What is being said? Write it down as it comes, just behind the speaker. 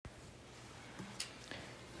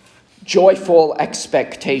joyful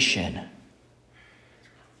expectation.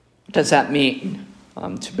 What does that mean?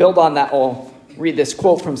 To build on that, I'll read this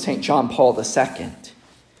quote from St. John Paul II.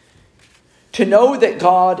 To know that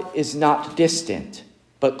God is not distant,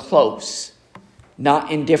 but close,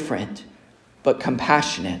 not indifferent, but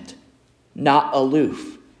compassionate, not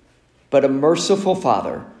aloof, but a merciful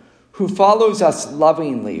Father who follows us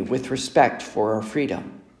lovingly with respect for our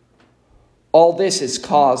freedom. All this is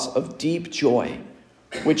cause of deep joy,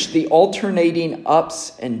 which the alternating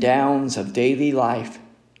ups and downs of daily life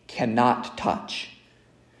cannot touch.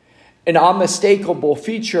 An unmistakable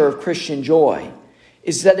feature of Christian joy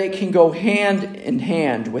is that it can go hand in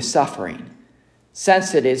hand with suffering,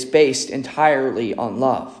 since it is based entirely on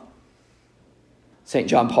love. St.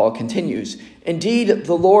 John Paul continues, indeed,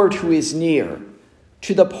 the Lord who is near,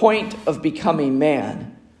 to the point of becoming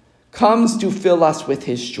man, comes to fill us with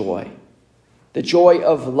his joy, the joy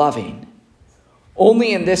of loving.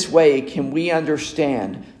 Only in this way can we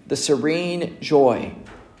understand the serene joy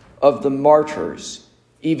of the martyrs,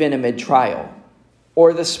 even amid trial,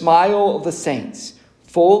 or the smile of the saints,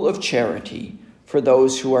 full of charity for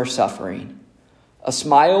those who are suffering, a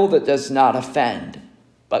smile that does not offend,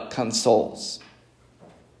 but consoles.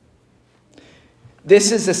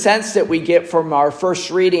 This is the sense that we get from our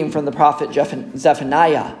first reading from the prophet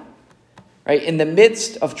Zephaniah, right? In the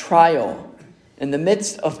midst of trial, in the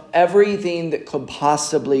midst of everything that could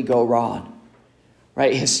possibly go wrong,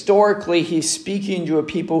 right? Historically, he's speaking to a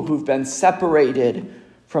people who've been separated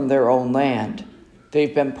from their own land.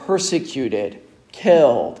 They've been persecuted,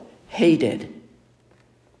 killed, hated.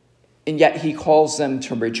 And yet he calls them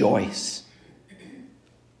to rejoice.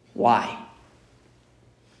 Why?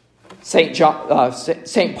 St.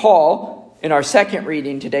 Paul, in our second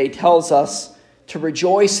reading today, tells us to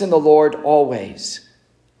rejoice in the Lord always.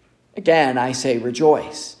 Again, I say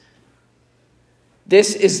rejoice.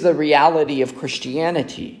 This is the reality of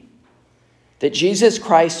Christianity, that Jesus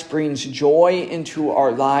Christ brings joy into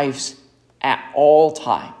our lives at all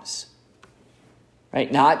times.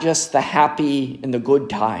 Right? Not just the happy and the good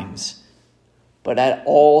times, but at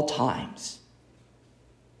all times.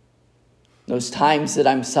 Those times that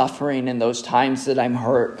I'm suffering, and those times that I'm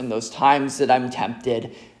hurt, and those times that I'm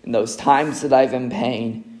tempted, and those times that I'm in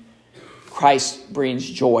pain, Christ brings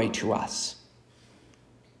joy to us.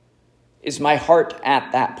 Is my heart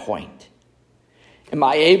at that point? Am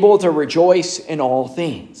I able to rejoice in all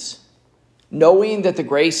things, knowing that the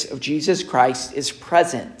grace of Jesus Christ is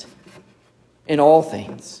present in all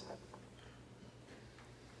things?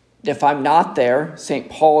 If I'm not there, St.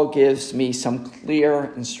 Paul gives me some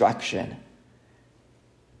clear instruction.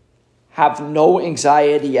 Have no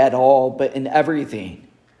anxiety at all, but in everything,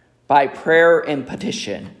 by prayer and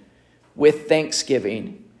petition, with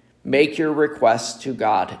thanksgiving, make your requests to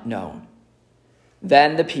God known.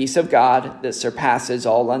 Then the peace of God that surpasses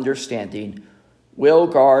all understanding will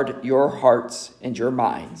guard your hearts and your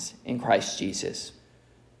minds in Christ Jesus.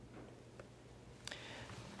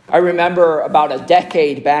 I remember about a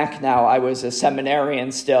decade back now, I was a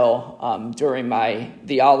seminarian still during my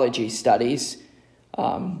theology studies,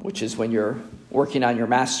 which is when you're working on your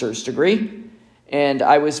master's degree. And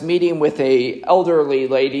I was meeting with an elderly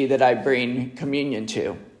lady that I bring communion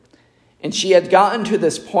to. And she had gotten to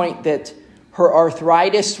this point that her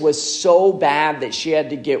arthritis was so bad that she had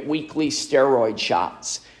to get weekly steroid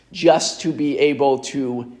shots just to be able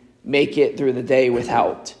to make it through the day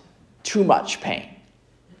without too much pain.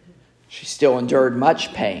 She still endured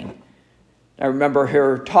much pain. I remember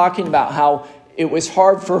her talking about how it was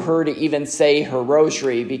hard for her to even say her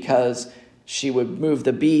rosary because she would move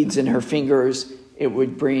the beads in her fingers. It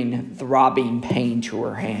would bring throbbing pain to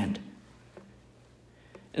her hand.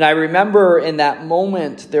 And I remember in that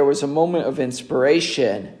moment, there was a moment of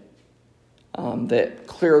inspiration that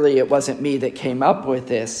clearly it wasn't me that came up with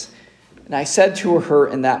this. And I said to her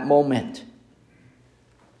in that moment,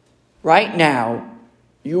 right now,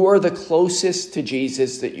 you are the closest to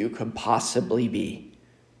Jesus that you could possibly be,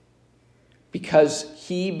 because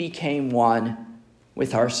he became one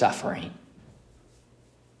with our suffering.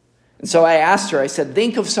 And so I asked her, I said,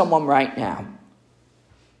 think of someone right now,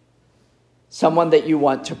 someone that you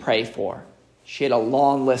want to pray for. She had a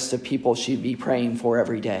long list of people she'd be praying for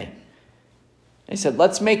every day. I said,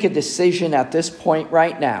 let's make a decision at this point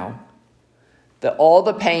right now that all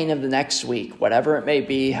the pain of the next week, whatever it may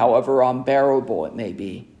be, however unbearable it may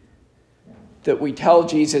be, that we tell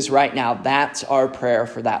Jesus right now, that's our prayer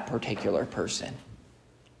for that particular person.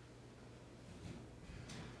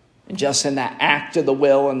 And just in that act of the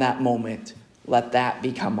will in that moment, let that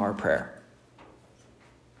become our prayer.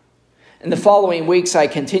 In the following weeks, I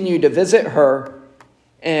continued to visit her,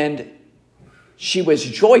 and she was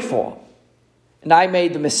joyful. And I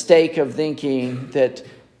made the mistake of thinking that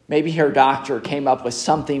maybe her doctor came up with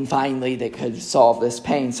something finally that could solve this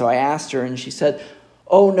pain. So I asked her, and she said,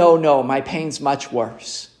 "Oh, no, my pain's much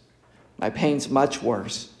worse. My pain's much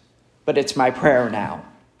worse, but it's my prayer now."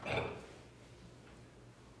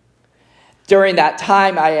 During that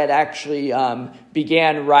time, I had actually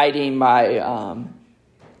began writing my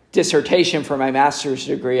dissertation for my master's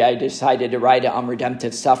degree. I decided to write it on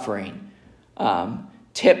redemptive suffering.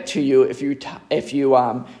 Tip to you, if you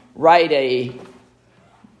write a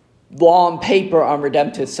long paper on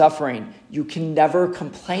redemptive suffering, you can never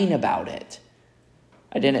complain about it.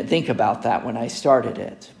 I didn't think about that when I started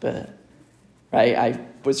it, but right, I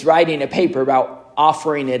was writing a paper about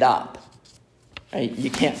offering it up. Right?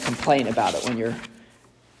 You can't complain about it when you're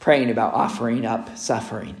praying about offering up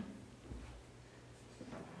suffering.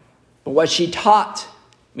 But what she taught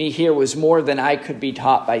me here was more than I could be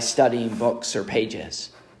taught by studying books or pages.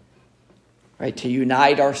 Right? To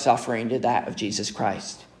unite our suffering to that of Jesus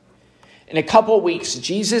Christ. In a couple of weeks,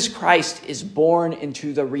 Jesus Christ is born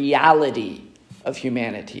into the reality of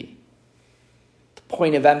humanity. The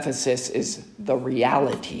point of emphasis is the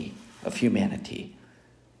reality of humanity.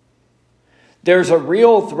 There's a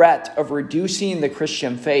real threat of reducing the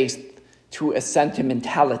Christian faith to a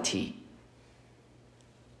sentimentality,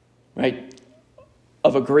 right?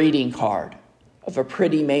 Of a greeting card, of a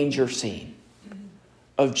pretty manger scene,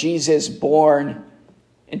 of Jesus born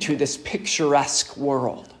into this picturesque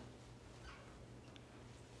world.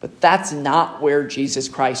 But that's not where Jesus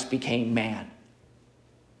Christ became man.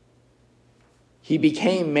 He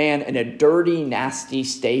became man in a dirty, nasty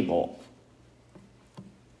stable.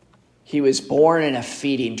 He was born in a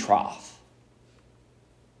feeding trough.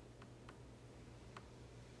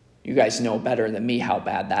 You guys know better than me how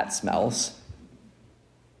bad that smells.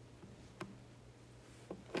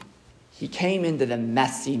 He came into the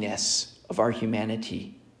messiness of our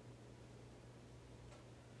humanity.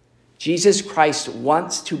 Jesus Christ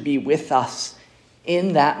wants to be with us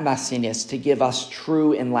in that messiness to give us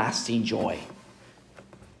true and lasting joy.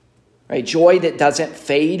 Right? Joy that doesn't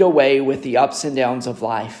fade away with the ups and downs of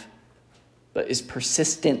life, but is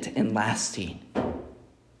persistent and lasting.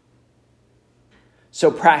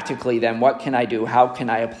 So practically then, what can I do? How can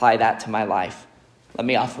I apply that to my life? Let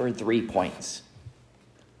me offer 3 points.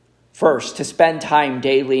 First, to spend time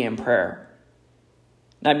daily in prayer.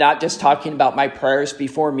 And I'm not just talking about my prayers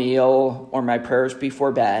before meal or my prayers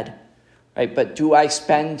before bed, right? But do I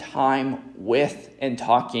spend time with and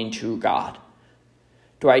talking to God?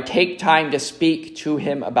 Do I take time to speak to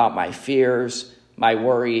him about my fears, my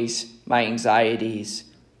worries, my anxieties?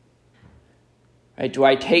 Right? Do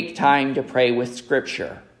I take time to pray with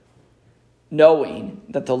Scripture, knowing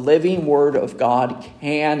that the living Word of God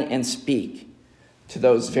can and speak to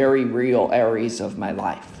those very real areas of my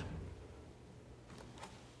life?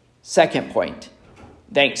 Second point,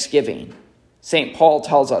 thanksgiving. St. Paul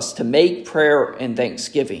tells us to make prayer and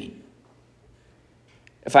thanksgiving.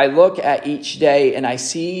 If I look at each day and I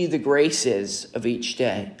see the graces of each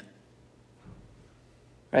day,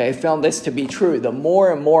 right, I found this to be true. The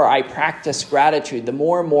more and more I practice gratitude, the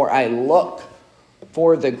more and more I look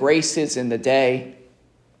for the graces in the day,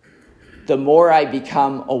 the more I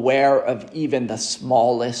become aware of even the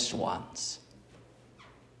smallest ones.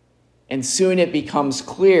 And soon it becomes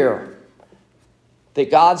clear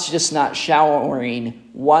that God's just not showering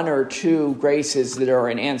 1 or 2 graces that are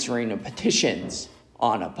an answering of petitions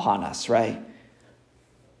upon us, right?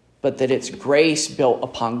 But that it's grace built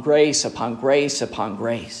upon grace, upon grace, upon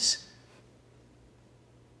grace.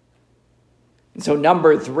 And so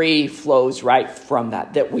number 3 flows right from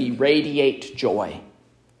that we radiate joy.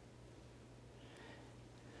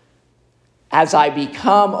 As I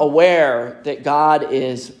become aware that God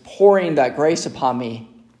is pouring that grace upon me,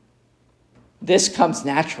 this comes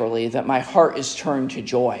naturally, that my heart is turned to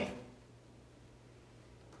joy.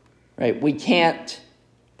 Right? We can't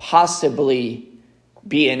possibly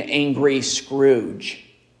be an angry Scrooge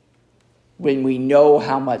when we know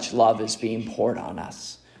how much love is being poured on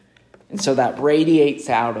us. And so that radiates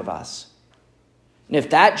out of us. And if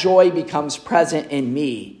that joy becomes present in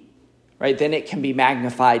me, right, then it can be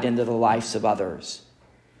magnified into the lives of others.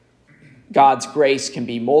 God's grace can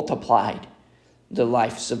be multiplied in the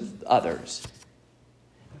lives of others.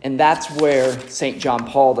 And that's where St. John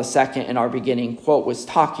Paul II in our beginning quote was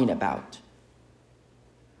talking about.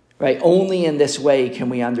 Right? Only in this way can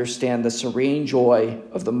we understand the serene joy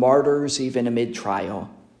of the martyrs even amid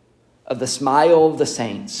trial, of the smile of the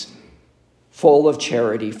saints, full of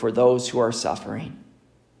charity for those who are suffering.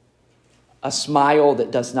 A smile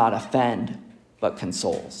that does not offend, but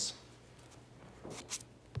consoles.